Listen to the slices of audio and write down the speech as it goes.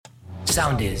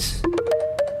Soundis.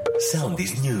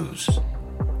 Soundis News.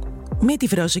 Μη τη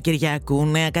Φρόση Κυριάκου,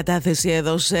 νέα κατάθεση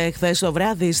έδωσε χθες το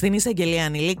βράδυ στην εισαγγελία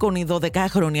ανηλίκων η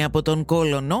 12χρονη από τον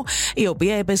Κόλωνο, η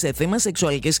οποία έπεσε θύμα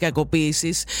σεξουαλικής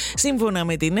κακοποίησης. Σύμφωνα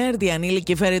με την ΕΡΤ, η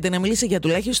ανήλικη φέρεται να μιλήσει για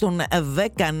τουλάχιστον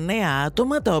 10 νέα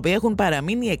άτομα, τα οποία έχουν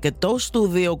παραμείνει εκτός του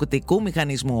διοκτικού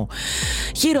μηχανισμού.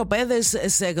 Χειροπέδες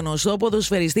σε γνωστό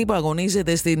ποδοσφαιριστή που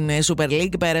αγωνίζεται στην Super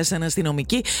League πέρασαν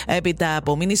αστυνομικοί έπειτα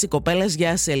από μήνυση κοπέλας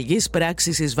για ασελγής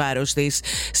πράξης εις βάρος της.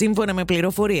 Σύμφωνα με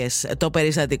πληροφορίες, το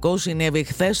περιστατικό συνέβη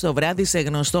χθες το βράδυ σε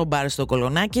γνωστό μπαρ στο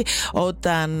Κολονάκι,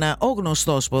 όταν ο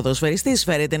γνωστός ποδοσφαιριστής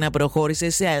φέρεται να προχώρησε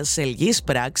σε ασελγής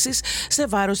πράξης σε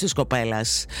βάρος της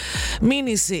κοπέλας.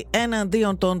 Μήνυση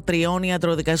εναντίον των 3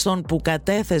 ιατροδικαστών που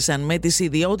κατέθεσαν με τις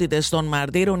ιδιότητες των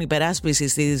μαρτύρων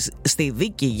υπεράσπισης στη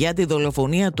δίκη για τη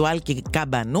δολοφονία του Άλκη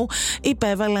Καμπανού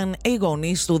υπέβαλαν οι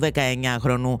γονείς του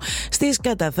 19χρονου. Στις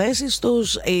καταθέσεις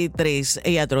τους, οι 3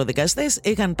 ιατροδικαστές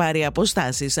είχαν πάρει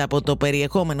αποστάσεις από το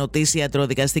περιεχόμενο της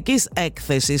ιατροδικαστικής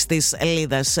έκθεσης της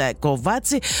Λίδας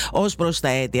Κοβάτση ως προς τα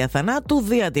αίτια θανάτου,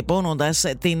 διατυπώνοντας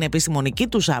την επιστημονική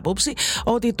τους άποψη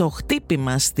ότι το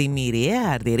χτύπημα στη μυριαία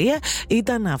αρτηρία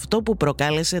ήταν αυτό που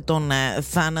προκάλεσε τον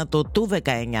θάνατο του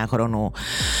 19χρονου.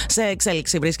 Σε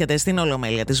εξέλιξη βρίσκεται στην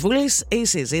Ολομέλεια της Βουλής η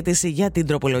συζήτηση για την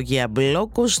τροπολογία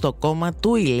μπλόκου στο κόμμα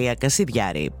του Ηλία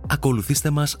Κασιδιάρη. Ακολουθήστε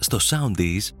μας στο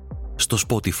Soundis, στο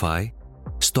Spotify,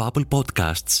 στο Apple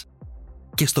Podcasts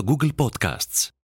και στο Google Podcasts.